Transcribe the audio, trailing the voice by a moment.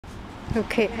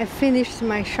Okay, I finished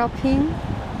my shopping,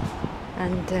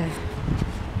 and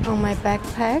on my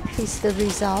backpack is the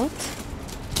result.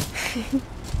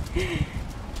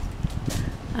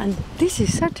 And this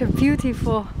is such a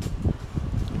beautiful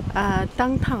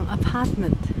downtown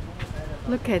apartment.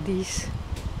 Look at these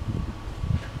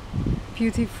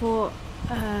beautiful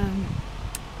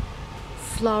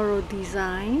floral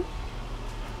design,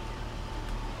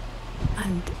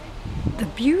 and the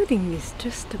building is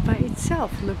just by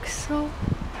itself looks so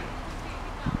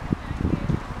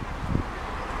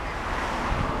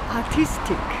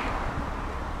artistic.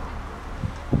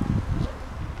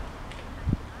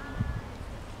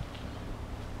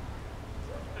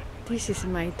 This is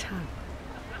my town,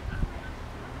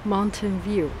 Mountain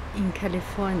View in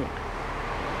California.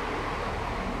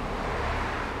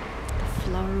 The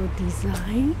floral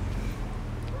design,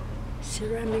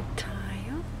 ceramic tile.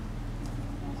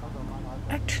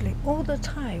 Actually, all the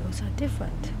tiles are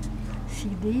different.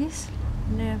 See this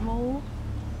level,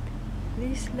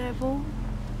 this level,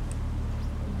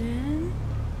 then,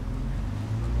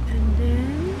 and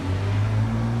then,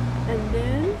 and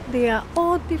then they are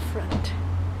all different.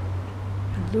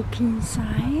 Look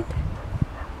inside.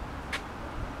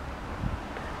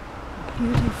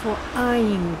 Beautiful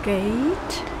iron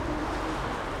gate.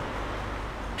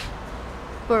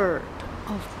 Bird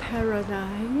of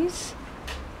paradise.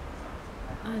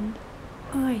 And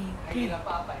iron gate.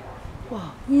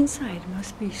 Wow, inside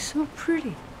must be so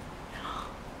pretty.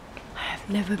 I have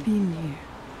never been here.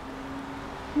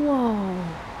 Whoa.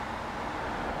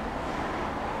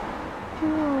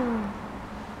 Whoa.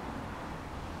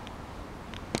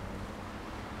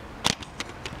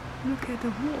 Look at the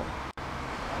wall.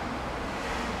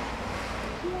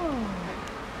 Whoa.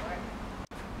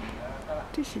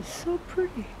 This is so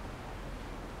pretty.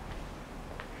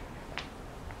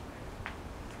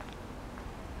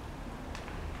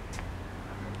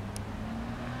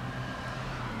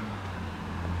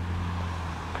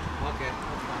 Okay.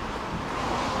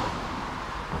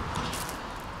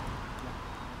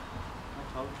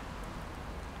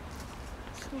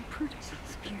 So pretty.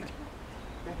 It's beautiful.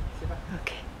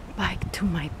 Okay, back to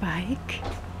my bike.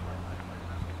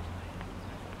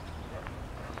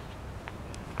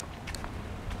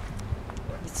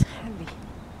 It's heavy.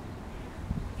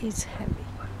 It's heavy.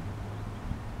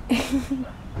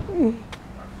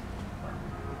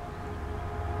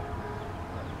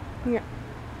 Yeah,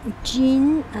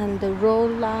 jean and the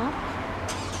roll up.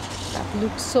 That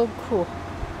looks so cool.